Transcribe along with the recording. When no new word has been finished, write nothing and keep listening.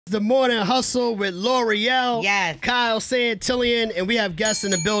the Morning Hustle with L'Oreal, Yes. Kyle Santillian, and we have guests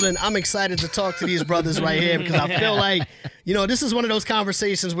in the building. I'm excited to talk to these brothers right here because I feel like, this is one of those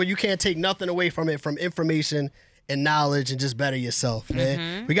conversations where you can't take nothing away from it, from information and knowledge, and just better yourself,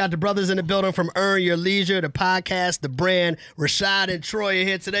 man. We got the brothers in the building from Earn Your Leisure, the podcast, the brand. Rashad and Troy are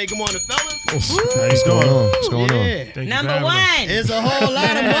here today. Good morning, fellas. What's going on? What's going on? Number one. There's a whole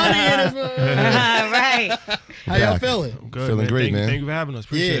lot of money in this. Right. How y'all feeling? I'm good, Feeling great, man. Thank you for having us.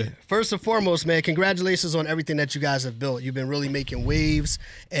 Appreciate it. First and foremost, man, congratulations on everything that you guys have built. You've been really making waves,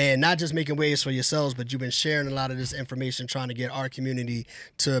 and not just making waves for yourselves, but you've been sharing a lot of this information, trying to get our community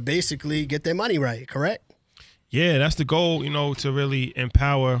to basically get their money right, correct? Yeah, that's the goal, to really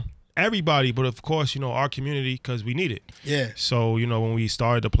empower everybody, but of course, our community, because we need it. Yeah. So, when we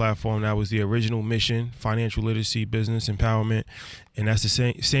started the platform, that was the original mission: financial literacy, business empowerment, and that's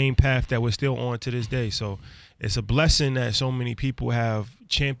the same path that we're still on to this day. So it's a blessing that so many people have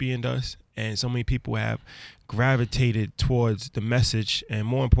championed us, and so many people have gravitated towards the message, and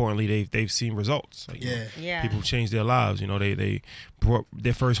more importantly, they've seen results. Like, people changed their lives. They brought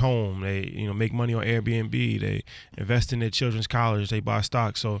their first home. They make money on Airbnb. They invest in their children's college. They buy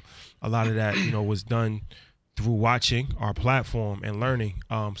stocks. So a lot of that was done through watching our platform and learning.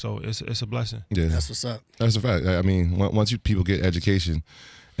 So it's a blessing. Yeah, that's what's up. That's a fact. I mean, once people get education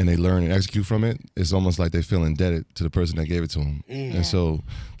and they learn and execute from it, it's almost like they feel indebted to the person that gave it to them. And so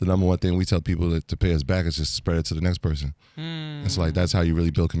the number one thing we tell people to pay us back is just spread it to the next person. It's like, that's how you really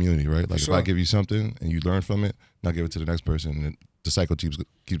build community, right? Like, if I give you something and you learn from it, now give it to the next person, and the cycle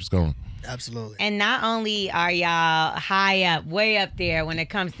keeps going. Absolutely. And not only are y'all high up, way up there when it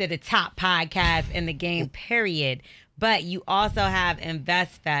comes to the top podcast in the game, period, but you also have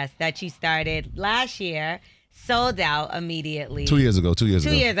InvestFest that you started last year. Sold out immediately. 2 years ago. 2 years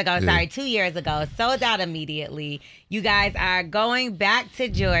ago. 2 years ago, Yeah. sorry. 2 years ago. Sold out immediately. You guys are going back to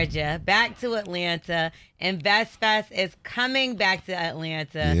Georgia, back to Atlanta. InvestFest is coming back to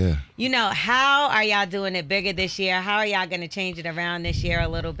Atlanta. Yeah. How are y'all doing it bigger this year? How are y'all going to change it around this year a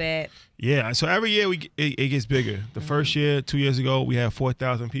little bit? Yeah, so every year it gets bigger. The first year, 2 years ago, we had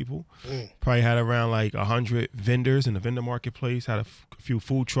 4,000 people. Probably had around like 100 vendors in the vendor marketplace, had a few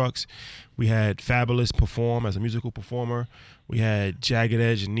food trucks. We had Fabulous perform as a musical performer. We had Jagged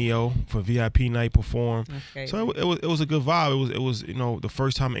Edge and Neo for VIP night perform. So it was a good vibe. It was the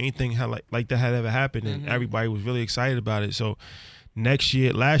first time anything had like that had ever happened, and everybody was really excited about it. So last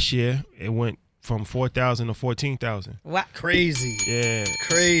year, it went from 4,000 to 14,000. What? Crazy. Yeah.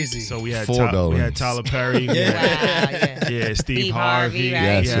 Crazy. So we had $4. Tyler Perry. Steve Harvey.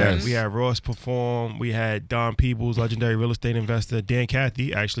 Right? We had Ross perform. We had Don Peebles, legendary real estate investor. Dan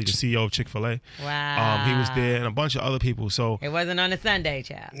Cathy, actually the CEO of Chick-fil-A. Wow. He was there, and a bunch of other people. So it wasn't on a Sunday,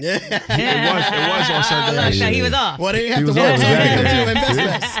 child. Yeah. it was on Sunday. So he was off. Well, they have to was work. off. So they come to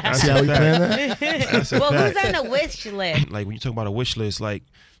Exactly. InvestFest. See how we plan that? That's a Well, fact. who's on the wish list? Like, when you talk about a wish list, like,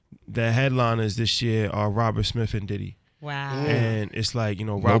 the headliners this year are Robert Smith and Diddy. Wow. And it's like,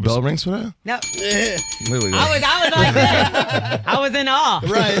 No Robert bell rings for that? No. Yeah. There we go. I was like this. I was in awe.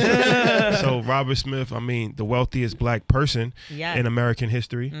 Right. So Robert Smith, the wealthiest black person in American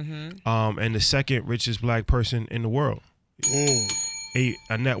history, and the second richest black person in the world. A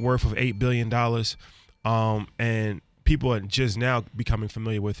net worth of $8 billion, and people are just now becoming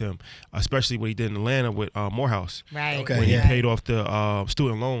familiar with him, especially what he did in Atlanta with Morehouse. Right. Okay. When he paid off the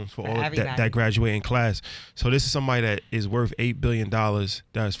student loans for all that graduating class. So this is somebody that is worth $8 billion,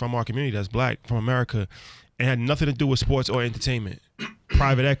 that's from our community, that's black, from America, and had nothing to do with sports or entertainment,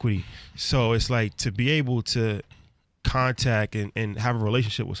 private equity. So it's like, to be able to contact and have a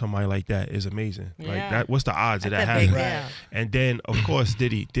relationship with somebody like that is amazing. Yeah. Like, that, what's the odds of That's that a big happening? deal. And then, of course,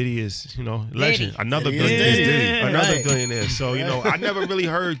 Diddy is, legend. Diddy. Another Diddy is billionaire. Diddy. Another Right. billionaire. So, I never really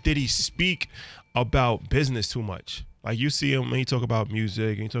heard Diddy speak about business too much. Like, you see him when he talk about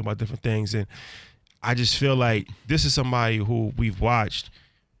music and he talk about different things, and I just feel like this is somebody who we've watched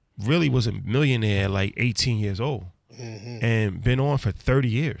really was a millionaire at like 18 years old. And been on for 30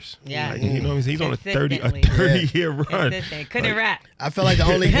 years. Yeah. Like, he's on a 30 Consistently. year run. Consistent. Couldn't rap. I feel like the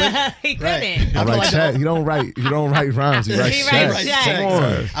only He couldn't. I write chat. You don't write rhymes. You write He chat. writes Right, checks. Come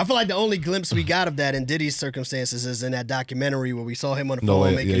on. I feel like the only glimpse we got of that in Diddy's circumstances is in that documentary where we saw him on the No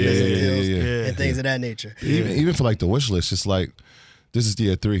phone way. making Yeah, business yeah, yeah, deals yeah. and things of that nature. Even for like the wish list, it's like, this is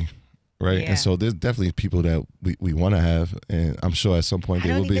year 3. Right. Yeah. And so there's definitely people that we want to have. And I'm sure at some point I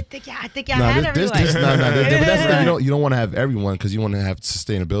they don't will be. even think I think y'all had everyone. But that's the thing, you don't want to have everyone, because you want to have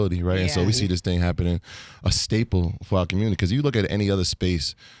sustainability, right? And so Yeah. we see this thing happening, a staple for our community. Because you look at any other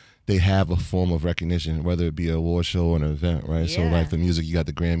space, they have a form of recognition, whether it be an award show or an event, right? So Yeah. like for music, you got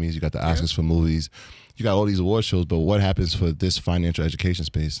the Grammys, you got the Oscars for movies. you got all these award shows, but what happens for this financial education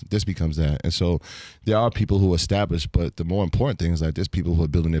space? This becomes that. And so there are people who are established, but the more important thing is like there's people who are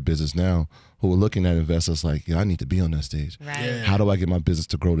building their business now who are looking at investors like, I need to be on that stage. Right. Yeah. How do I get my business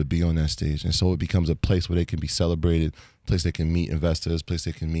to grow to be on that stage? And so it becomes a place where they can be celebrated, place they can meet investors, place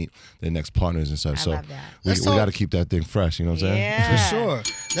they can meet their next partners and such. I So love that. we Let's got to talk- keep that thing fresh, you know what I'm saying? Yeah. For sure.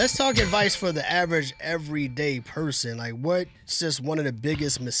 Let's talk advice for the average everyday person. Like, what's just one of the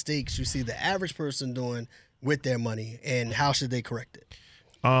biggest mistakes you see the average person doing with their money, and how should they correct it?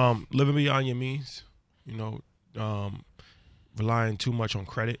 Living beyond your means, relying too much on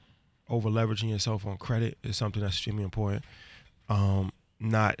credit, over leveraging yourself on credit is something that's extremely important.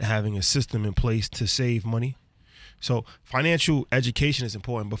 Not having a system in place to save money. So financial education is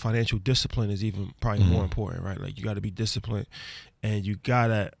important, but financial discipline is even probably more important, right? Like you got to be disciplined, and you got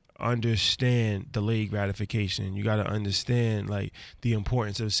to understand delayed gratification. You got to understand like the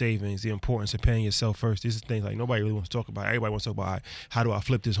importance of savings, the importance of paying yourself first. These are things like nobody really wants to talk about. Everybody wants to talk about how do I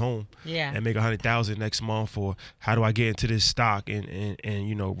flip this home and make $100,000 next month, or how do I get into this stock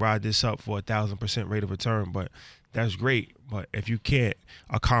and ride this up for 1,000% rate of return. But that's great. But if you can't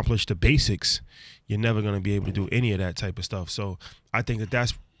accomplish the basics, you're never going to be able to do any of that type of stuff. So I think that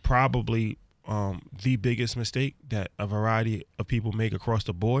that's probably the biggest mistake that a variety of people make across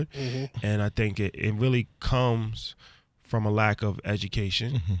the board. And I think it really comes from a lack of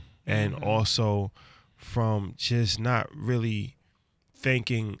education and also from just not really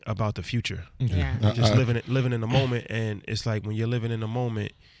thinking about the future. Just living in the moment. And it's like when you're living in the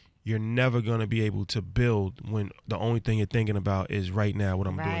moment, you're never going to be able to build when the only thing you're thinking about is right now, what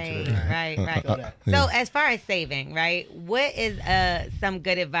I'm doing today. Right. So as far as saving, right, what is some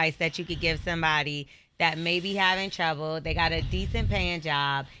good advice that you could give somebody that may be having trouble, they got a decent paying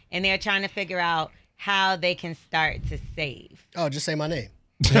job, and they're trying to figure out how they can start to save? Oh, just say my name.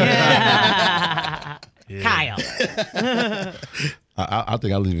 Kyle. I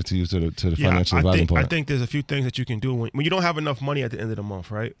think I'll leave it to you to the financial advising part. I think there's a few things that you can do when you don't have enough money at the end of the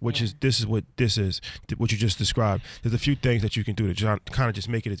month, right? Which is what you just described. There's a few things that you can do to kind of just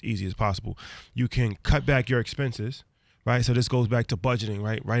make it as easy as possible. You can cut back your expenses, right? So this goes back to budgeting,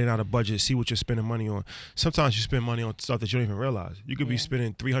 right? Writing out a budget, see what you're spending money on. Sometimes you spend money on stuff that you don't even realize. You could be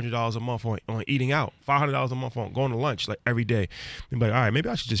spending $300 a month on eating out, $500 a month on going to lunch like every day. And be like, all right, maybe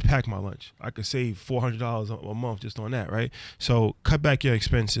I should just pack my lunch. I could save $400 a month just on that, right? So cut back your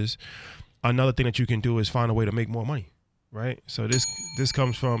expenses. Another thing that you can do is find a way to make more money. Right, so this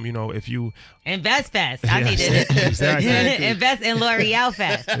comes from if you Invest Fest. I needed it. Exactly. Invest in L'Oreal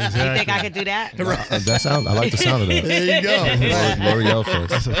Fest. Exactly. You think I could do that? I like the sound of that. There you go. L'Oreal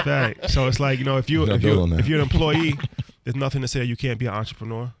first. That's a fact. So it's like if you're an employee, there's nothing to say you can't be an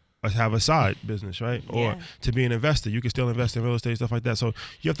entrepreneur or have a side business, right? Or to be an investor, you can still invest in real estate, stuff like that. So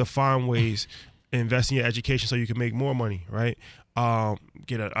you have to find ways to invest in your education so you can make more money, right?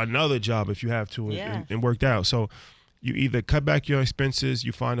 Get another job if you have to and work out. So you either cut back your expenses,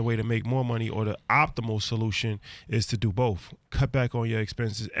 you find a way to make more money, or the optimal solution is to do both. Cut back on your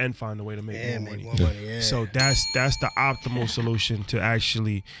expenses and find a way to make more money. So that's the optimal solution to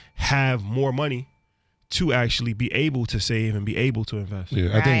actually have more money to actually be able to save and be able to invest.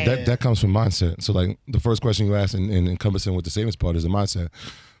 Yeah, I think that comes from mindset. So like the first question you asked and encompassing with the savings part is the mindset.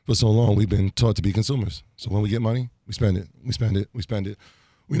 For so long, we've been taught to be consumers. So when we get money, we spend it, we spend it, we spend it.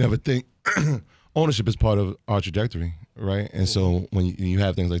 We never think ownership is part of our trajectory, right? And so when you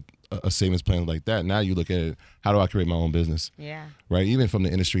have things like a savings plan like that, now you look at it, how do I create my own business? Yeah. Right? Even from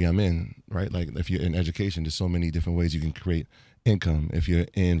the industry I'm in, right? Like if you're in education, there's so many different ways you can create income. If you're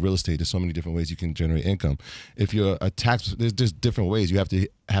in real estate, there's so many different ways you can generate income. If you're a tax, there's just different ways. You have to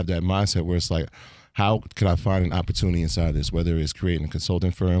have that mindset where it's like, how can I find an opportunity inside this, whether it's creating a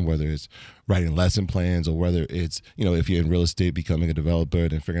consulting firm, whether it's writing lesson plans, or whether it's, if you're in real estate, becoming a developer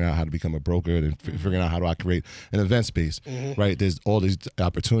and figuring out how to become a broker and figuring out how do I create an event space, right? There's all these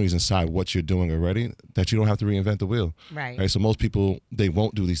opportunities inside what you're doing already that you don't have to reinvent the wheel. Right. So most people, they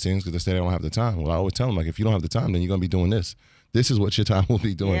won't do these things because they say they don't have the time. Well, I always tell them, like, if you don't have the time, then you're going to be doing this. This is what your time will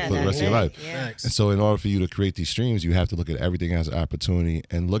be doing for the rest of your life. Yeah. And so in order for you to create these streams, you have to look at everything as an opportunity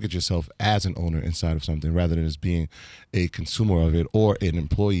and look at yourself as an owner inside of something rather than as being a consumer of it or an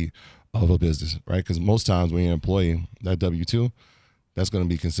employee of a business, right? Because most times when you're an employee, that W-2, that's going to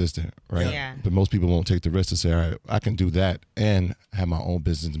be consistent, right? Yeah. But most people won't take the risk to say, all right, I can do that and have my own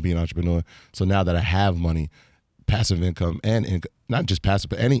business and be an entrepreneur. So now that I have money, passive income and not just passive,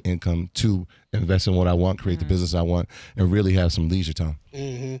 but any income to invest in what I want, create the business I want, and really have some leisure time.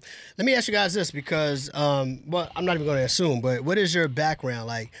 Let me ask you guys this because, I'm not even going to assume, but what is your background?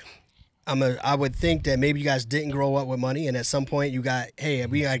 Like, I would think that maybe you guys didn't grow up with money, and at some point you got, hey,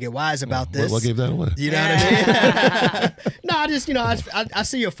 we gotta get wise about this. What gave that away? You know what I mean? No, I just, I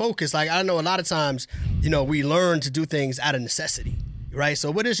see your focus. Like, I know a lot of times, we learn to do things out of necessity, right?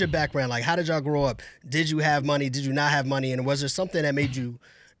 So what is your background? Like, how did y'all grow up? Did you have money? Did you not have money? And was there something that made you,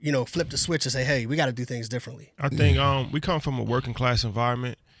 flip the switch and say, hey, we got to do things differently? I think we come from a working class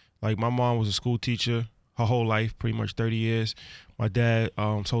environment. Like, my mom was a school teacher her whole life, pretty much 30 years. My dad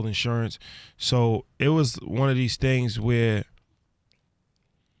sold insurance. So it was one of these things where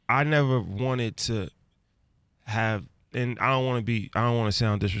I never wanted to have, and I don't want to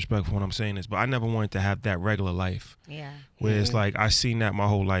sound disrespectful when I'm saying this, but I never wanted to have that regular life. Yeah. Where it's like, I seen that my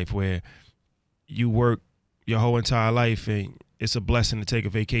whole life, where you work your whole entire life and it's a blessing to take a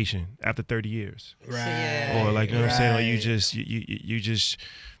vacation after 30 years. Right. Or like, you know what I'm saying? Like, you just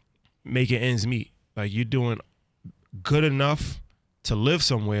making ends meet. Like, you're doing good enough to live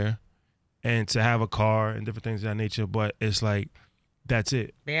somewhere and to have a car and different things of that nature, but it's like, that's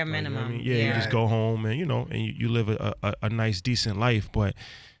it. Bare like, minimum. You know what I mean? Yeah, you just go home and, and you live a nice, decent life. But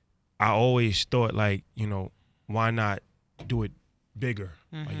I always thought, like, why not do it bigger?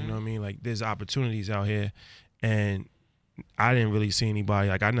 Like, you know what I mean? Like, there's opportunities out here, and I didn't really see anybody.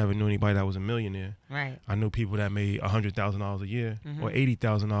 Like, I never knew anybody that was a millionaire. Right. I knew people that made $100,000 a year or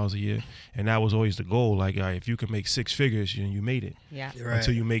 $80,000 a year, and that was always the goal. Like, if you can make six figures, you made it. Yeah. Right.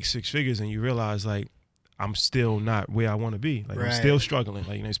 Until you make six figures and you realize, like, I'm still not where I want to be. Like, I'm still struggling.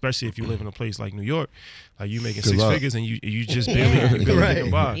 Like, especially if you live in a place like New York, like, you making six figures and you just barely getting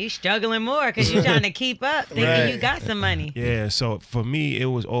by. You struggling more because you're trying to keep up, thinking you got some money. Yeah. So for me, it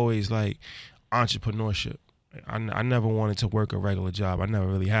was always like entrepreneurship. I never wanted to work a regular job. I never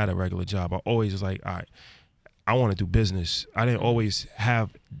really had a regular job. I always was like, all right, I want to do business. I didn't always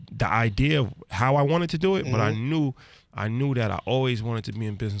have the idea of how I wanted to do it, but I knew that I always wanted to be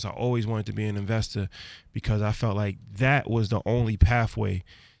in business. I always wanted to be an investor because I felt like that was the only pathway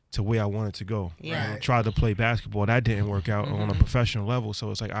to where I wanted to go. Yeah. I tried to play basketball. That didn't work out on a professional level.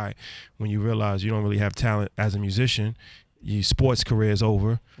 So it's like, all right, when you realize you don't really have talent as a musician, your sports career is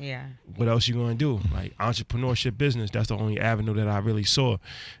over. Yeah. What else you gonna do? Like, entrepreneurship, business, that's the only avenue that I really saw.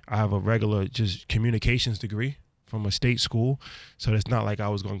 I have a regular just communications degree from a state school, so it's not like I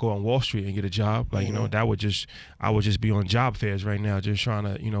was gonna go on Wall Street and get a job. Like, I would just be on job fairs right now, just trying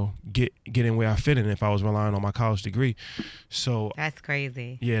to, get in where I fit in if I was relying on my college degree. So that's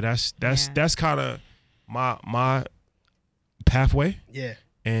crazy. Yeah, that's kind of my pathway. Yeah.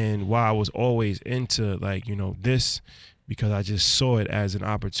 And why I was always into, like, this, because I just saw it as an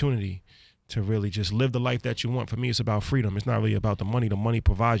opportunity to really just live the life that you want. For me, it's about freedom. It's not really about the money. The money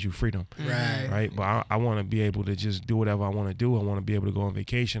provides you freedom. Right. But I want to be able to just do whatever I want to do. I want to be able to go on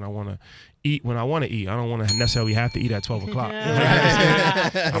vacation. I want to eat when I want to eat. I don't want to necessarily have to eat at 12 o'clock.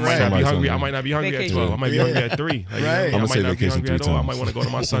 I might not be hungry. I might not be hungry at 12. I might be hungry at 3. Like, I'm gonna say vacation 3 times. I might want to go to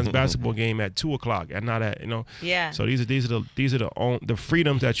my son's basketball game at 2 o'clock and not at, Yeah. So these are the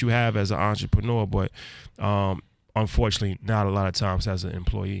freedoms that you have as an entrepreneur, but unfortunately, not a lot of times as an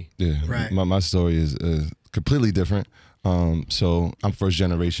employee. Yeah, right. My story is completely different. So I'm first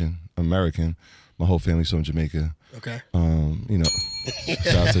generation American. My whole family's from Jamaica. Okay.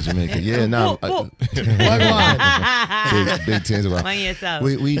 Shout out to Jamaica. Yeah, no. Big tears about. On yourself.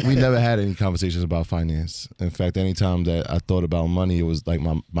 We never had any conversations about finance. In fact, anytime that I thought about money, it was like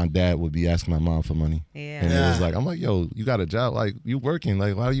my dad would be asking my mom for money. Yeah. And it was like, I'm like, yo, you got a job, like you working,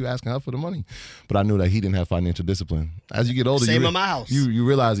 like why are you asking her for the money? But I knew that he didn't have financial discipline. As you get older, Same in my house. You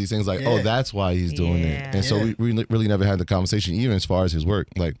realize these things like, oh, that's why he's doing it. And so we really never had the conversation, even as far as his work.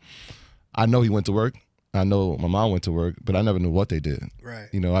 Like, I know he went to work. I know my mom went to work, but I never knew what they did. Right.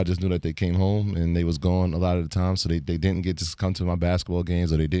 I just knew that they came home and they was gone a lot of the time, so they didn't get to come to my basketball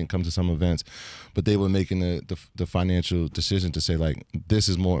games or they didn't come to some events, but they were making the financial decision to say, like, this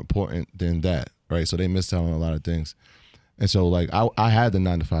is more important than that, right? So they missed out on a lot of things. And so, like, I had the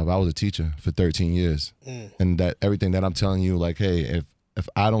 9 to 5. I was a teacher for 13 years. And that everything that I'm telling you, like, hey, if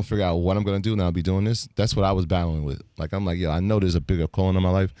I don't figure out what I'm going to do and I'll be doing this, that's what I was battling with. Like, I'm like, yo, I know there's a bigger calling in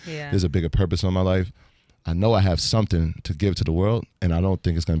my life. Yeah. There's a bigger purpose in my life. I know I have something to give to the world, and I don't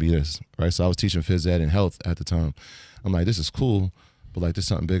think it's going to be this, right? So I was teaching phys ed and health at the time. I'm like, this is cool, but, like, there's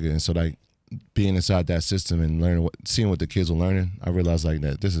something bigger. And so, like, being inside that system and seeing what the kids were learning, I realized, like,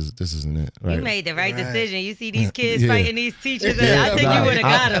 that this isn't it, right? You made the right decision. You see these kids Yeah. fighting these teachers, and I think you would have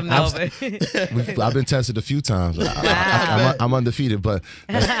got them, though. I've been tested a few times. I'm undefeated, but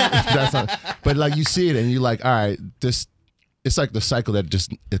that's not, but, like, you see it and you're like, all right, this. It's like the cycle that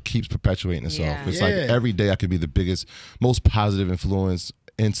just it keeps perpetuating itself. Yeah. It's like every day I could be the biggest, most positive influence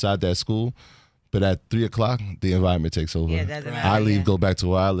inside that school, But at 3 o'clock, the environment takes over. Yeah, it doesn't matter, I leave, yeah. go back to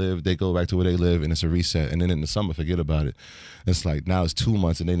where I live. They go back to where they live, and it's a reset. And then in the summer, forget about it. It's like now it's 2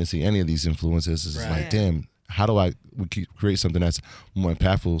 months, and they didn't see any of these influences. It's like, damn, how do we create something that's more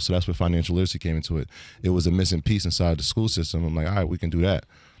impactful? So that's where financial literacy came into it. It was a missing piece inside the school system. I'm like, all right, we can do that.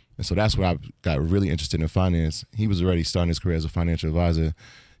 And so that's where I got really interested in finance. He was already starting his career as a financial advisor.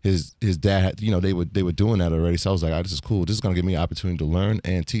 His dad, they were doing that already. So I was like, this is cool. This is gonna give me an opportunity to learn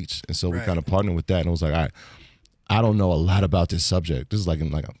and teach. And so we kind of partnered with that. And I was like, all right, I don't know a lot about this subject. This is like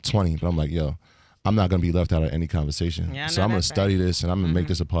I'm 20, but I'm like, yo, I'm not gonna be left out of any conversation. Yeah, so I'm gonna study this, and I'm gonna make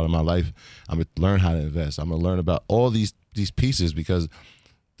this a part of my life. I'm gonna learn how to invest. I'm gonna learn about all these pieces, because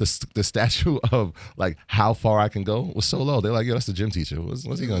the statue of like how far I can go was so low. They're like, yo, that's the gym teacher. What's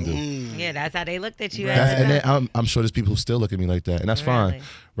he gonna do? Yeah, that's how they looked at you. And then I'm sure there's people who still look at me like that, and that's Really? fine,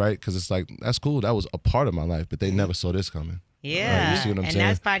 right? Because it's like, that's cool. That was a part of my life, but they never saw this coming. Yeah, Right, you see what I'm and saying?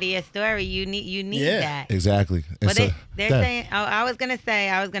 that's part of your story. You need that. Exactly. And But so, they're go ahead. saying,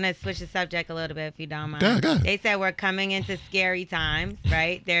 I was gonna switch the subject a little bit if you don't mind. Go ahead. They said we're coming into scary times,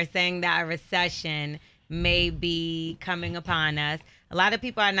 right? They're saying that a recession may be coming upon us. A lot of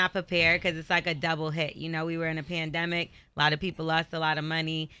people are not prepared because it's like a double hit. You know, we were in a pandemic. A lot of people lost a lot of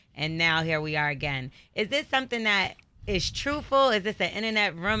money, and now here we are again. Is this something that is truthful? Is this an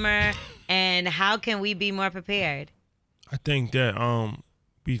internet rumor? And how can we be more prepared? I think that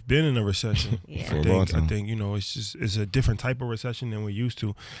we've been in a recession. Yeah. For a long time. I think it's a different type of recession than we're used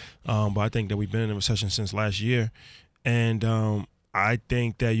to. But I think that we've been in a recession since last year, and I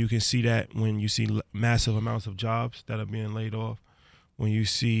think that you can see that when you see massive amounts of jobs that are being laid off, when you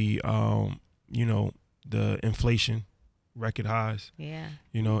see the inflation record highs,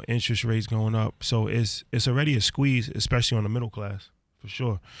 interest rates going up. So it's already a squeeze, especially on the middle class, for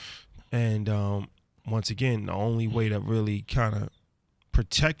sure. And once again, the only way to really kind of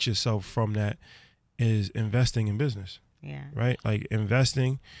protect yourself from that is investing in business. Yeah. Right? Like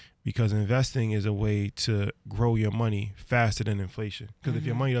investing, because investing is a way to grow your money faster than inflation. Because if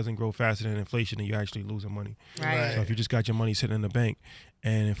your money doesn't grow faster than inflation, then you're actually losing money. Right. So if you just got your money sitting in the bank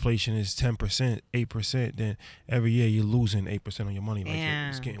and inflation is 10%, 8%, then every year you're losing 8% on your money. Like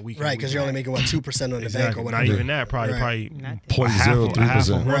it's getting weaker. Right, because you're only making 2% on the bank or Exactly. whatever. Not even that. Probably Nothing. a half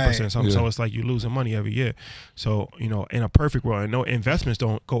of 0.03%. 1%. So it's like you're losing money every year. So in a perfect world, and no investments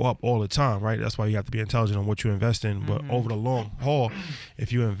don't go up all the time, right? That's why you have to be intelligent on what you invest in. But over the long haul,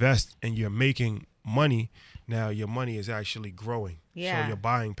 if you invest and you're making money, now your money is actually growing. Yeah. So your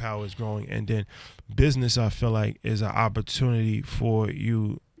buying power is growing. And then business, I feel like, is an opportunity for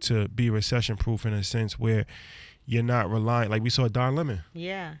you to be recession proof in a sense where you're not relying. Like we saw Don Lemon.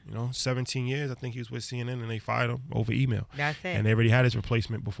 Yeah. 17 years. I think he was with CNN and they fired him over email. That's it. And they already had his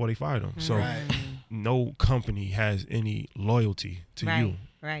replacement before they fired him. So no company has any loyalty to you.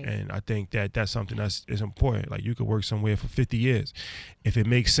 Right. And I think that that's something that's is important. Like you could work somewhere for 50 years. If it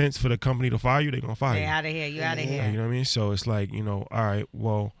makes sense for the company to fire you, they're going to fire you. Out of here. You out of here. You know what I mean? So it's like, all right,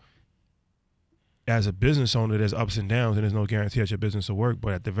 well, as a business owner, there's ups and downs, and there's no guarantee that your business will work.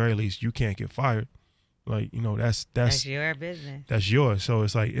 But at the very least, you can't get fired. Like, that's your business. That's yours. So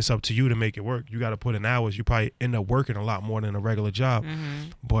it's like it's up to you to make it work. You got to put in hours. You probably end up working a lot more than a regular job.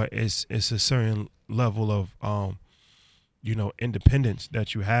 But it's a certain level of independence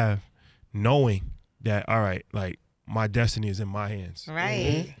that you have, knowing that, all right, like my destiny is in my hands.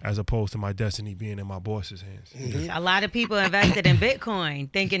 Right. As opposed to my destiny being in my boss's hands. A lot of people invested in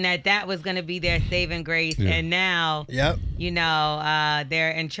Bitcoin thinking that was going to be their saving grace. Yeah. And now, Yep.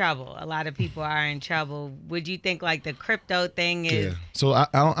 they're in trouble. A lot of people are in trouble. Would you think like the crypto thing is? Yeah. So I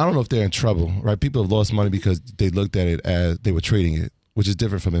don't know if they're in trouble, right? People have lost money because they looked at it as they were trading it, which is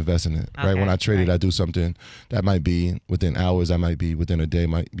different from investing it, right? Okay, When I trade it, right. I do something that might be within hours, that might be within a day,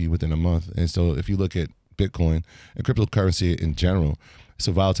 might be within a month. And so if you look at Bitcoin and cryptocurrency in general, it's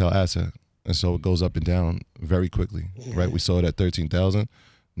a volatile asset. And so it goes up and down very quickly, right? We saw it at 13,000.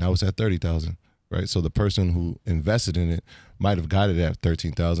 Now it's at 30,000, right? So the person who invested in it might have got it at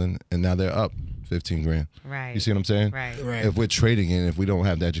 13,000 and now they're up 15 grand. Right. You see what I'm saying? Right. Right. If we're trading and if we don't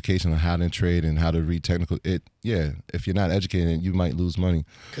have the education on how to trade and how to read technical, if you're not educated, you might lose money.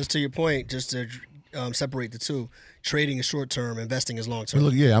 Because to your point, just to separate the two, trading is short term, investing is long term.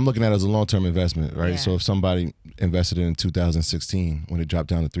 Look, I'm looking at it as a long-term investment, right? Yeah. So if somebody invested in 2016 when it dropped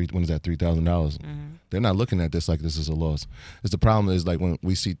down to $3,000, they're not looking at this like this is a loss. It's the problem is like when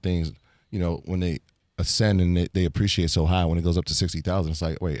we see things, when they ascend and they appreciate so high, when it goes up to 60,000, it's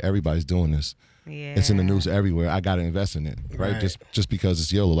like, wait, everybody's doing this. Yeah. It's in the news everywhere. I got to invest in it, right? Just because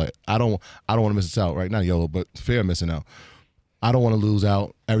it's YOLO. Like I don't want to miss this out, right? Not YOLO, but fear of missing out. I don't want to lose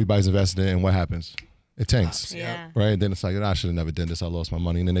out. Everybody's invested in it, and what happens? it tanks. Yeah. Right? Then it's like, I should have never done this. I lost my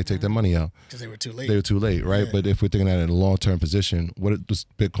money. And then they take their money out. Because they were too late. They were too late, right? But if we're thinking that in a long-term position, what does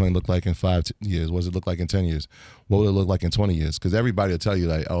Bitcoin look like in 5 years? What does it look like in 10 years? What will it look like in 20 years? Because everybody will tell you,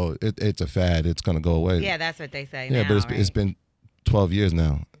 like, oh, it's a fad. It's going to go away. Yeah, that's what they say Yeah, now, but it's been 12 years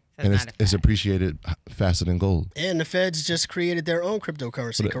now. So And not a it's fad. appreciated faster than gold. And the feds just created their own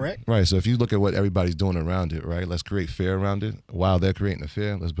cryptocurrency, correct? Right. So if you look at what everybody's doing around it, right? Let's create fear around it. While they're creating a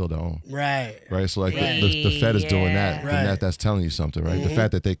fear, let's build our own. Right. Right. So like See, the Fed is doing that. yeah. Then that's telling you something, right? The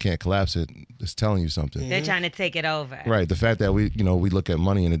fact that they can't collapse it is telling you something. They're trying to take it over. Right. The fact that we look at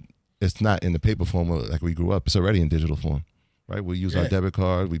money and it's not in the paper form like we grew up. It's already in digital form. Right. We use our debit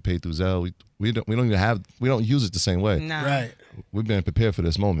card. We pay through Zelle. We don't use it the same way. No. Right. We've been prepared for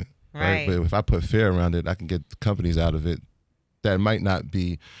this moment. Right. But if I put fear around it, I can get companies out of it that might not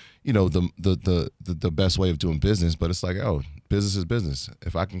be, the best way of doing business. But it's like, oh, business is business.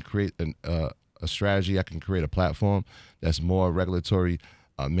 If I can create a strategy, I can create a platform that's more regulatory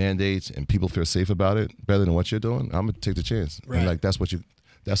mandates and people feel safe about it better than what you're doing, I'm gonna take the chance. Right. And like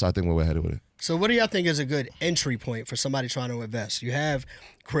that's I think where we're headed with it. So what do y'all think is a good entry point for somebody trying to invest? You have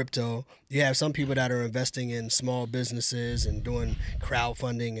crypto. You have some people that are investing in small businesses and doing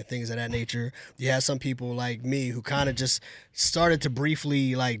crowdfunding and things of that nature. You have some people like me who kind of just started to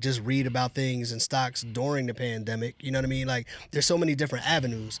briefly like just read about things and stocks during the pandemic. You know what I mean? Like there's so many different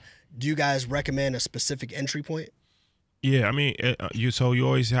avenues. Do you guys recommend a specific entry point? Yeah, I mean, you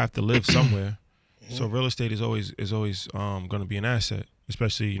always have to live somewhere. So real estate is always going to be an asset,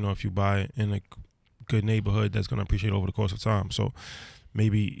 especially if you buy in a good neighborhood that's going to appreciate over the course of time. So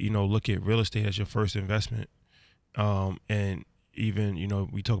maybe look at real estate as your first investment, and even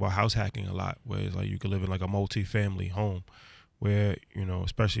we talk about house hacking a lot, where it's like you could live in like a multi-family home, where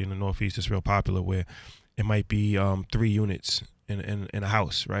especially in the Northeast it's real popular, where it might be 3 units in a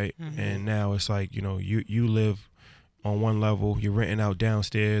house, right? And now it's like you live on one level, you're renting out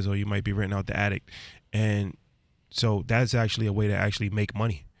downstairs, or you might be renting out the attic. And so that's actually a way to actually make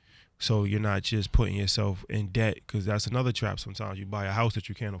money. So you're not just putting yourself in debt, because that's another trap. Sometimes you buy a house that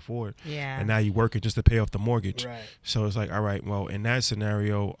you can't afford, and now you're working just to pay off the mortgage. Right. So it's like, all right, well, in that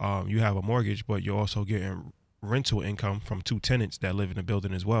scenario, you have a mortgage, but you're also getting rental income from 2 tenants that live in the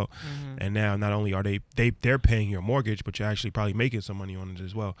building as well. And now not only are they're paying your mortgage, but you're actually probably making some money on it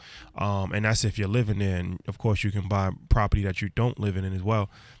as well. And that's if you're living there. And of course you can buy property that you don't live in as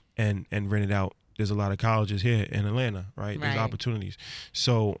well and rent it out. There's a lot of colleges here in Atlanta, right? There's opportunities.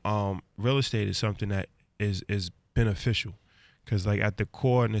 So real estate is something that is beneficial, because like at the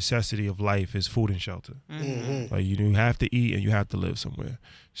core necessity of life is food and shelter. Like you have to eat and you have to live somewhere.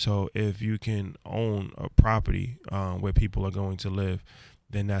 So if you can own a property where people are going to live,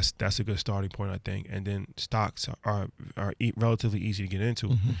 then that's a good starting point, I think. And then stocks are relatively easy to get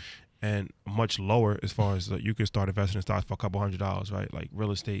into. And much lower as far as you can start investing in stocks for a couple $100s, right? Like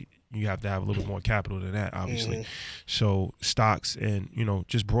real estate, you have to have a little bit more capital than that, obviously. So stocks and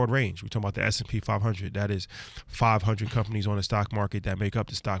just broad range. We're talking about the S&P 500. That is 500 companies on the stock market that make up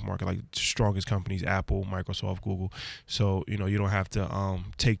the stock market, like the strongest companies: Apple, Microsoft, Google. So you don't have to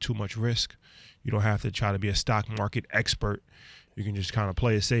take too much risk. You don't have to try to be a stock market expert. You can just kind of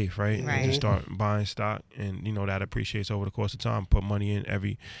play it safe, right? And just start buying stock, and that appreciates over the course of time. Put money in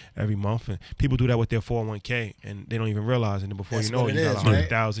every month, and people do that with their 401k, and they don't even realize. And then before you know it, you got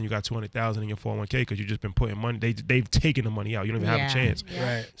 100,000, you got 200,000 in your 401k because you just been putting money. They've taken the money out. You don't even have a chance.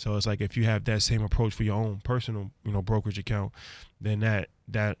 Right. So it's like if you have that same approach for your own personal, brokerage account, then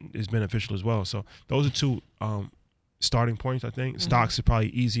that is beneficial as well. So those are two starting points. I think stocks is probably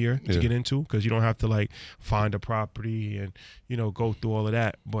easier to get into, because you don't have to like find a property and go through all of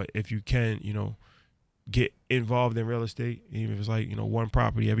that. But if you can get involved in real estate, even if it's like one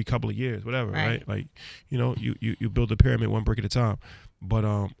property every couple of years, whatever, right? Like you build a pyramid one brick at a time. But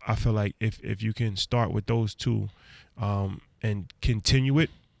I feel like if you can start with those two and continue it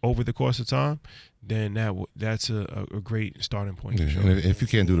over the course of time, then that's a great starting point. Sure. And if you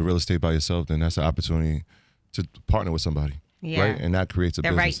can't do the real estate by yourself, then that's an opportunity to partner with somebody, right? And that creates a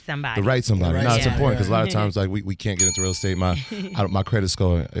business. The right somebody. No, it's important, because a lot of times like we can't get into real estate. My credit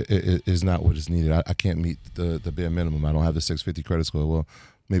score is not what is needed. I can't meet the bare minimum. I don't have the 650 credit score. Well,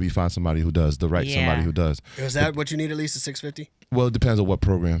 maybe find somebody who does, somebody who does. Is that what you need, at least a 650? Well, it depends on what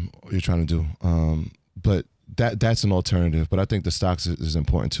program you're trying to do. But that's an alternative. But I think the stocks is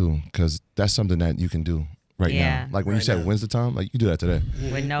important too, because that's something that you can do right now. Like when you said when's the time, like you do that today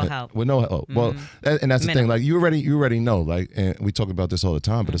with no help. With no help. Well, and that's the thing. Like you already know. Like, and we talk about this all the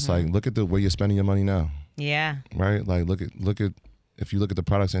time. But it's like, look at the way you're spending your money now. Yeah. Right. Like look at if you look at the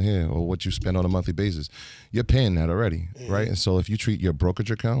products in here or what you spend on a monthly basis, you're paying that already, right? And so if you treat your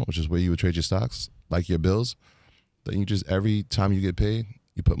brokerage account, which is where you would trade your stocks, like your bills, then you just, every time you get paid,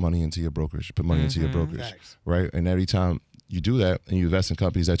 you put money into your brokerage, you put money into your brokerage, Facts. right? And every time you do that and you invest in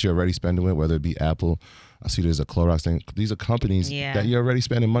companies that you're already spending with, whether it be Apple, I see there's a Clorox thing. These are companies that you're already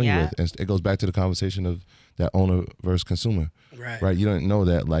spending money with. And it goes back to the conversation of that owner versus consumer, right? You don't know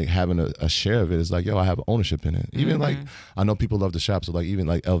that like having a share of it is like, yo, I have ownership in it. Even like, I know people love the shop. So like even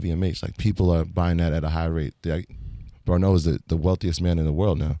like LVMH, like people are buying that at a high rate. Barneau is the wealthiest man in the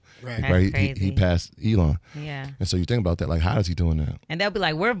world now. Right. He passed Elon. Yeah. And so you think about that, like, how is he doing that? And they'll be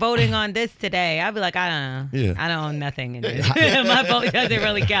like, we're voting on this today. I'll be like, I don't know. Yeah. I don't own nothing in this. My vote doesn't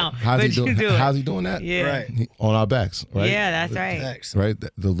really count. How's he doing that? Yeah. Right. On our backs, right? Yeah, that's right. Facts. Right?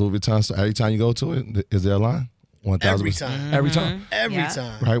 The Louis Vuitton store, every time you go to it, is there a line? 1,000%. Every time. Every time. Every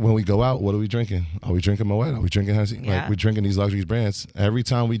time. Right? When we go out, what are we drinking? Are we drinking Moet? Are we drinking Hennessy? Like, we're drinking these luxury brands. Every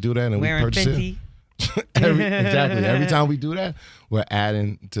time we do that and Wearing we purchase Fenty. it. Exactly. Every time we do that, we're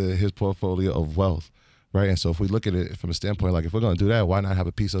adding to his portfolio of wealth, right? And so if we look at it from a standpoint, like if we're going to do that, why not have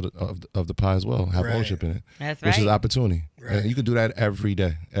a piece of the pie as well? Have ownership in it. That's which right. is opportunity. Right. And you can do that every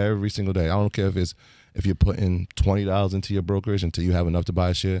day, every single day. I don't care if you're putting $20 into your brokerage until you have enough to buy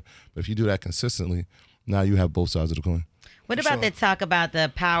a share. But if you do that consistently, now you have both sides of the coin. What about the talk about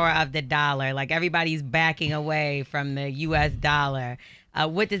the power of the dollar? Like everybody's backing away from the U.S. dollar.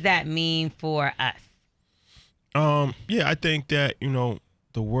 What does that mean for us? Yeah, I think that,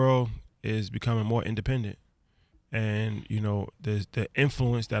 the world is becoming more independent. And, the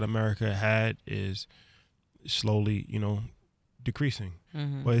influence that America had is slowly, decreasing.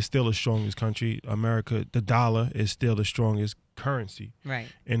 But it's still the strongest country. America, the dollar is still the strongest currency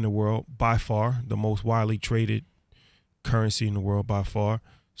in the world, by far, the most widely traded currency in the world by far.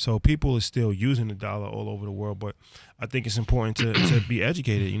 So people are still using the dollar all over the world. But I think it's important to be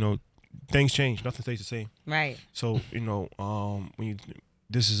educated. Things change. Nothing stays the same. Right. So,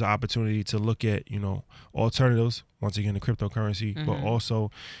 this is an opportunity to look at, alternatives, once again, the cryptocurrency, but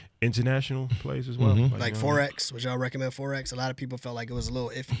also international plays as well. Like Forex. Would y'all recommend Forex? A lot of people felt like it was a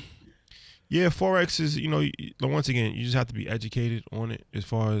little iffy. Yeah, Forex is, once again, you just have to be educated on it as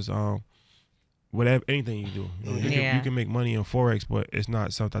far as whatever, anything you do. You can make money in Forex, but it's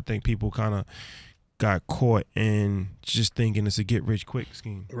not something I think people kind of got caught in just thinking it's a get rich quick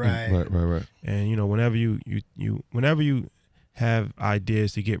scheme. Right. And whenever you have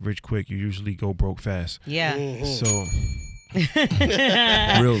ideas to get rich quick, you usually go broke fast. Yeah. So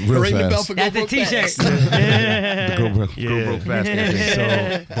real Ring the bell fast. for That's go a broke t-shirt. fast. Go broke fast.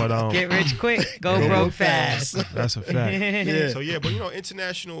 So, but Get rich quick, go broke fast. That's a fact. Yeah. So yeah, but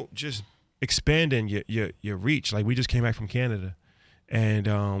international, just expanding your reach. Like we just came back from Canada.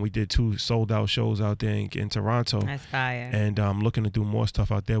 And we did 2 sold-out shows out there in Toronto. That's fire. And I'm looking to do more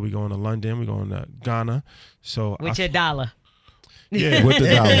stuff out there. We're going to London. We're going to Ghana. So With your dollar. Yeah. With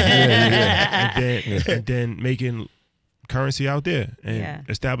the dollar. Yeah. And then making currency out there and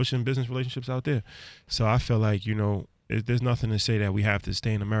establishing business relationships out there. So I feel like, there's nothing to say that we have to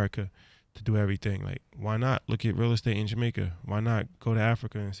stay in America to do everything. Like, why not look at real estate in Jamaica? Why not go to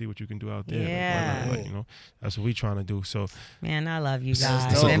Africa and see what you can do out there? Yeah. Like, why not? That's what we trying to do. So, Man, I love you This is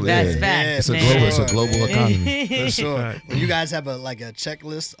guys. dope. Invest Yeah. fast, It's man. a global economy. For sure. Right. When you guys have a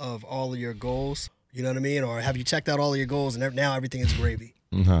checklist of all of your goals, you know what I mean? Or have you checked out all of your goals and now everything is gravy?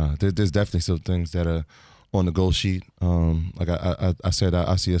 There's definitely some things that are on the goal sheet. Like I said,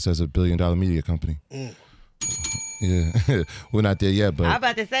 I see us as a $1 billion media company. Yeah, we're not there yet, but I was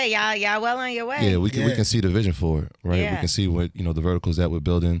about to say, y'all well on your way. yeah, we can see the vision for it, right? Yeah. We can see what the verticals that we're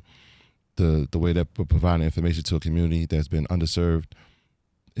building, the way that we're providing information to a community that's been underserved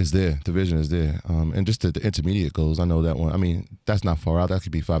is there. The vision is there, and just the intermediate goals. I know that one. I mean, that's not far out. That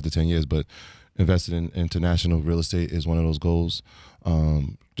could be 5 to 10 years, but investing in international real estate is one of those goals.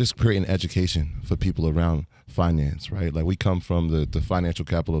 Just creating education for people around finance, right? Like we come from the financial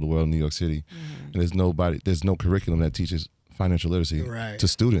capital of the world, New York City, and there's no curriculum that teaches financial literacy to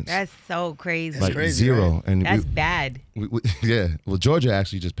students. That's so crazy. That's like crazy, zero. right? And That's bad. yeah. Well, Georgia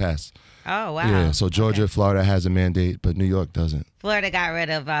actually just passed. Oh, wow. Yeah. So Georgia, Okay. Florida has a mandate, but New York doesn't. Florida got rid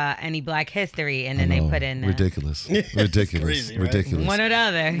of any Black history, and then I they know. put in ridiculous, crazy, right? ridiculous. one or the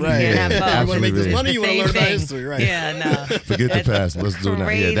other. Right. You can't have both. You want to make this Absolutely. money, you want to The learn same about thing. history, right? Yeah, no. Forget the past. Let's do that.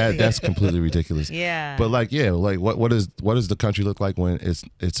 Yeah, crazy. that's completely ridiculous. Yeah. But like, what does the country look like when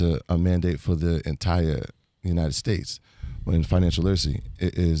it's a mandate for the entire United States? When financial literacy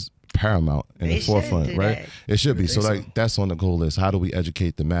is paramount in They the should forefront, do right? that. It should be. So think like that's on the goal list. How do we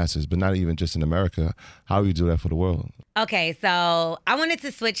educate the masses, but not even just in America? How do we do that for the world? Okay, so I wanted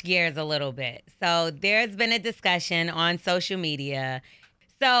to switch gears a little bit. So there's been a discussion on social media.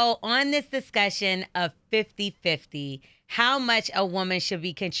 So on this discussion of 50-50, how much a woman should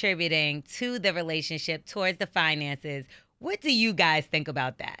be contributing to the relationship towards the finances, what do you guys think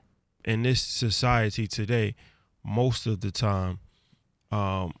about that? In this society today, most of the time,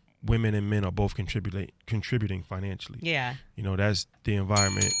 women and men are both contributing financially. Yeah. You know, that's the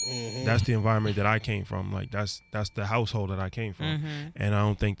environment. That's the environment that I came from. Like that's the household that I came from. And I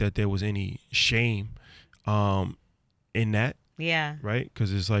don't think that there was any shame in that. Yeah. Right?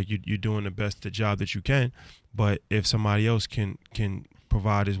 Because it's like you're doing the best the job that you can. But if somebody else can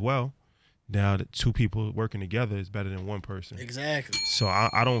provide as well, now that two people working together is better than one person. Exactly. So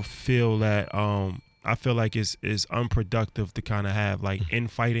I don't feel that I feel like it's unproductive to kind of have like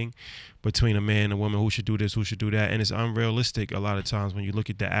infighting between a man and a woman, who should do this, who should do that, and it's unrealistic a lot of times when you look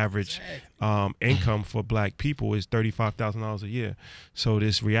at the average income for Black people is $35,000 a year. So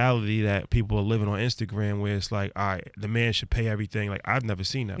this reality that people are living on Instagram where it's like, all right, the man should pay everything. Like I've never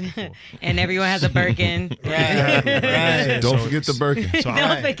seen that before. And everyone has a Birkin. Right. Don't forget the Birkin. So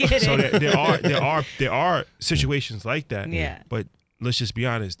Don't forget it. So there are situations like that. Yeah. But let's just be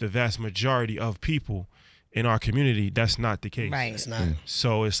honest, the vast majority of people in our community, that's not the case. Right. It's not.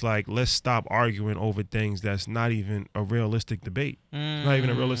 So it's like, let's stop arguing over things that's not even a realistic debate. It's not even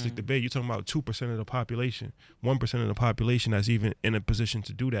a realistic debate. You're talking about 2% of the population, 1% of the population that's even in a position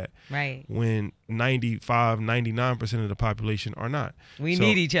to do that. Right. When 95, 99% of the population are not. We So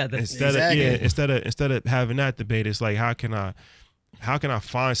need each other. Instead of having that debate, it's like, how can I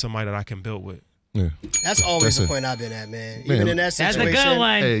find somebody that I can build with? Yeah. That's always the it. point I've been at, man. Even in that That's situation. a good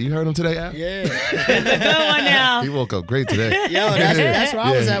one. Hey, you heard him today, Al? Yeah. That's a good one now. He woke up great today. Yo, that's where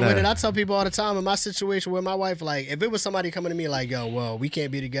I was Yeah, at with nah. it. I tell people all the time in my situation with my wife, like, if it was somebody coming to me like, yo, well, we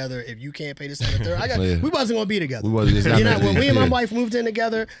can't be together if you can't pay this and the third. We wasn't gonna be together. We wasn't. It's not You know, meant to when be. me and my Yeah. wife moved in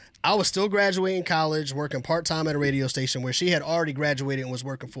together, I was still graduating college, working part-time at a radio station where she had already graduated and was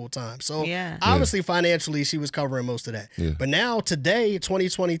working full-time. So Yeah. obviously financially she was covering most of that. Yeah. But now today,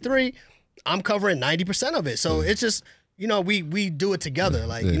 2023, I'm covering 90% of it. So it's just, you know, we do it together.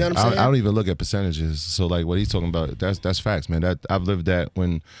 Like, you know what I'm saying? I don't even look at percentages. So like what he's talking about, that's facts, man. That I've lived that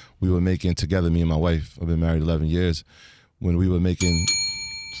when we were making together, me and my wife. I've been married 11 years. When we were making,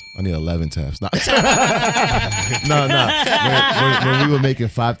 I need 11 taps. No. When we were making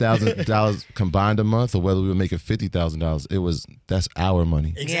 $5,000 combined a month, or whether we were making $50,000, that's our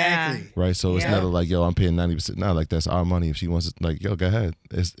money. Exactly. Right, so it's Yeah. never like, yo, I'm paying 90%. No, like that's our money. If she wants to, like, yo, go ahead.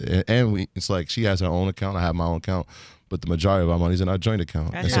 It's like she has her own account, I have my own account, but the majority of our money is in our joint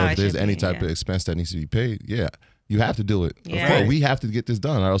account. That's and so how if it there's should any be, type yeah. of expense that needs to be paid, yeah, you have to do it. Yeah. Of course, we have to get this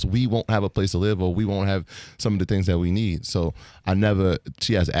done, or else we won't have a place to live, or we won't have some of the things that we need. So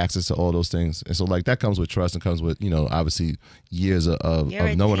she has access to all those things, and so like that comes with trust and comes with, you know, obviously years of You're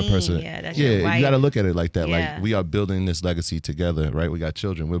a knowing a team. person. Yeah, that's your you wife. got to look at it like that. Yeah. Like we are building this legacy together, right? We got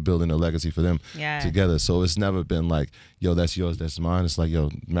children, we're building a legacy for them Yeah. together. So it's never been like, yo, that's yours, that's mine. It's like, yo,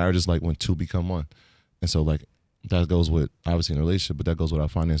 marriage is like when two become one, and so like that goes with obviously in a relationship, but that goes with our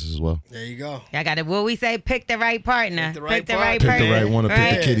finances as well. There you go. I got it. What we say? Pick the right partner. Pick the right Pick the right one to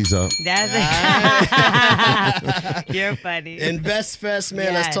pick the kitties up. That's it. You're funny. Invest Fest, man.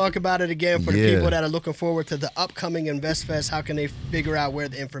 Yes. Let's talk about it again for the Yeah. people that are looking forward to the upcoming Invest Fest. How can they figure out where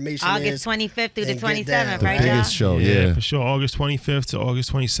the information August is? 25th through the and get down. 27th, The right, y'all? biggest show, yeah. For sure. August 25th to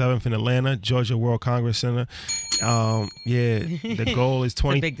August 27th in Atlanta, Georgia World Congress Center. The goal is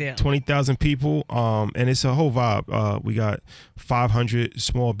a big deal. 20,000 people, and it's a whole vibe. We got 500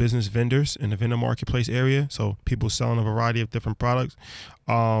 small business vendors in the vendor marketplace area, so people selling a variety of different products.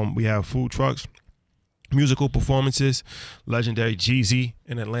 We have food trucks, musical performances, legendary Jeezy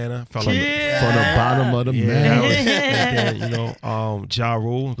in Atlanta. From the bottom of the Yeah, man. and then, you know, Ja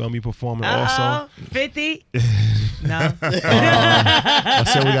Rule gonna be performing also. 50? No. I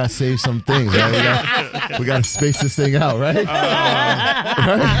said we gotta save some things, right? We gotta space this thing out, right?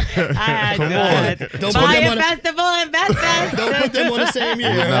 Come on. Don't put Fire them on the- Festival and Best Fest. Don't put them on the same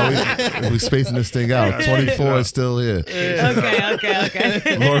year. We're spacing this thing out. 24 is still here.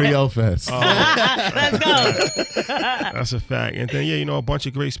 Okay. L'Oreal Fest. Let's go. That's a fact. And then, you know, a bunch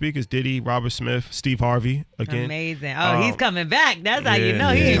of great speakers: Diddy, Robert Smith, Steve Harvey. Again, Amazing. Oh, he's coming back. That's how you know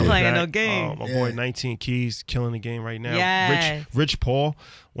he he's ain't coming playing back. no game. My boy 19 Keys killing the game right now. Yes. Rich Paul,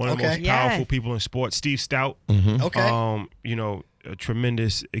 one of the Okay. most powerful Yes. people in sports. Steve Stout, Okay. you know, a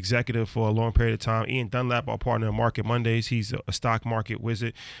tremendous executive for a long period of time. Ian Dunlap, our partner in Market Mondays. He's a stock market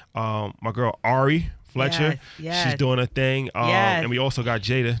wizard. My girl Ari Fletcher, Yes. she's doing a thing. Yes. And we also got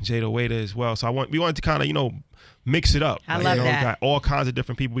Jada Waiter as well. So we wanted to kind of, you know, mix it up. I love We that. got all kinds of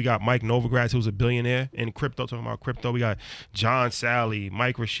different people. We got Mike Novogratz, who's a billionaire in crypto, talking about crypto. We got John Sally,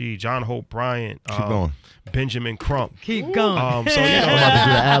 Mike Rashid, John Hope Bryant, Keep going. Benjamin Crump. Keep going. So, I'm about to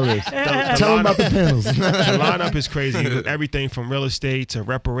do the ad-libs. Tell them about the panels. the lineup is crazy. Everything from real estate to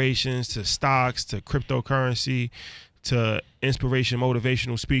reparations to stocks to cryptocurrency to inspiration,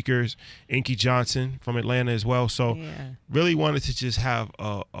 motivational speakers. Inky Johnson from Atlanta as well. So really wanted to just have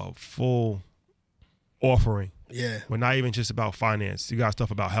a full offering. Yeah. We're not even just about finance. You got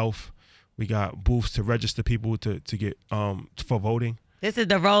stuff about health. We got booths to register people to get for voting. This is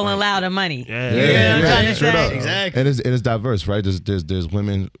the Rolling Loud of money. Yeah. I'm trying to straight say. up. Exactly. And it's diverse, right? There's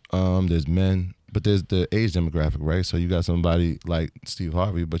women, there's men, but there's the age demographic, right? So you got somebody like Steve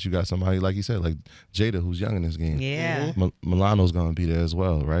Harvey, but you got somebody like you said, like Jada, who's young in this game. Yeah. Milano's gonna be there as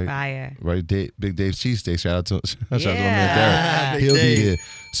well, right? Fire. Right, Big Dave Cheesesteak. Shout out to my man Yeah. Derek. Big He'll be Dave. there.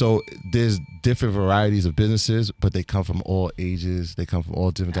 So there's different varieties of businesses, but they come from all ages. They come from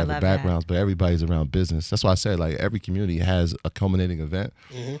all different I type love of backgrounds. But everybody's around business. That's why I said like every community has a culminating event.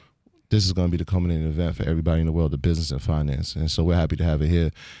 This is going to be the culminating event for everybody in the world of business and finance. And so we're happy to have it here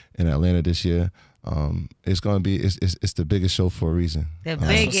in Atlanta this year. It's going to be it's the biggest show for a reason. The That's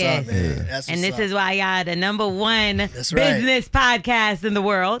biggest. what's up, man. That's And what's this is why y'all the #1 That's right. business podcast in the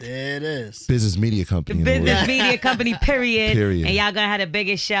world. There it is. Business media company. in the Business world. media company, period. Period. And y'all gonna have the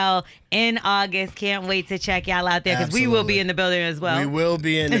biggest show in August. Can't wait to check y'all out there because we will be Absolutely. in the building as well. We will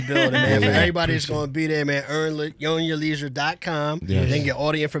be in the building, man. For Yeah. everybody that's going to be there, man, earnyourleisure.com. Yes. They can get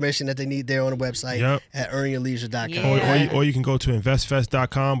all the information that they need there on the website Yep. at earnyourleisure.com. Yeah. Or you can go to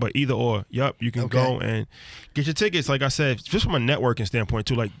investfest.com, but either or. Yep, you can go and get your tickets. Like I said, just from a networking standpoint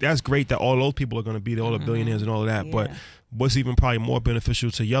too. Like that's great that all those people are going to be there, all the billionaires and all of that. But Yeah. what's even probably more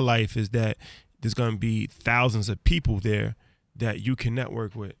beneficial to your life is that there's going to be thousands of people there that you can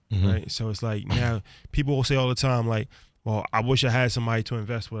network with, right? So it's like now people will say all the time, like, well, I wish I had somebody to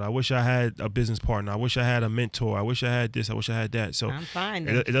invest with. I wish I had a business partner. I wish I had a mentor. I wish I had this. I wish I had that. So I'm fine.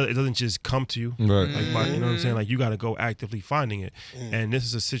 it doesn't just come to you. Right. Like, you know what I'm saying? Like, you got to go actively finding it. And this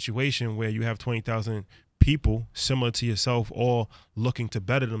is a situation where you have 20,000 people similar to yourself, all looking to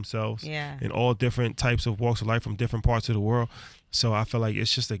better themselves Yeah. in all different types of walks of life from different parts of the world. So I feel like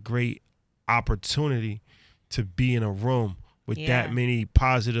it's just a great opportunity to be in a room with that many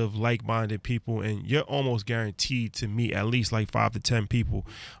positive, like-minded people, and you're almost guaranteed to meet at least like 5 to 10 people.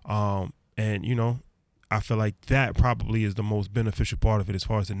 And you know, I feel like that probably is the most beneficial part of it as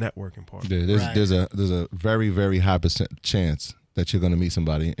far as the networking part. Yeah, there's a very, very high % chance that you're going to meet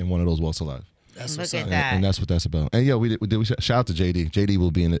somebody in one of those walks of life. That's Look what's at up. that. And that's what that's about. And yeah, we shout out to JD. JD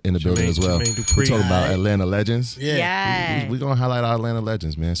will be in the building as well. Jermaine Dupree. We're talking about Atlanta legends. Yeah. Yeah. We're going to highlight our Atlanta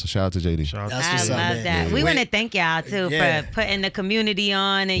legends, man. So shout out to JD. Shout out That's I what's up, love man. that. Yeah. We Wait. want to thank y'all too Yeah. for putting the community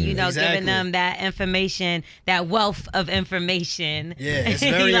on and you know Exactly. giving them that information, that wealth of information. Yeah, it's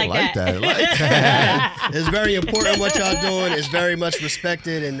You very like Like that. that. Like that. It's very important what y'all doing. It's very much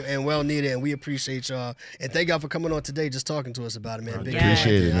respected and well needed, and we appreciate y'all. And thank y'all for coming on today, just talking to us about it, man. Big Yes.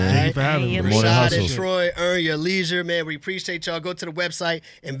 Appreciate it, man. Thank you for having me. Hey, Morning Rashad hustle. and Troy, earn your leisure, man. We appreciate y'all. Go to the website,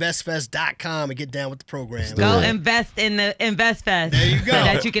 investfest.com, and get down with the program. Go Yeah. invest in the InvestFest There you go. so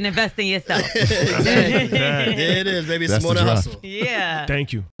that you can invest in yourself. Exactly. There it is, baby. It's That's more the than drop. hustle. Yeah.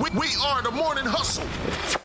 Thank you. We are the morning hustle.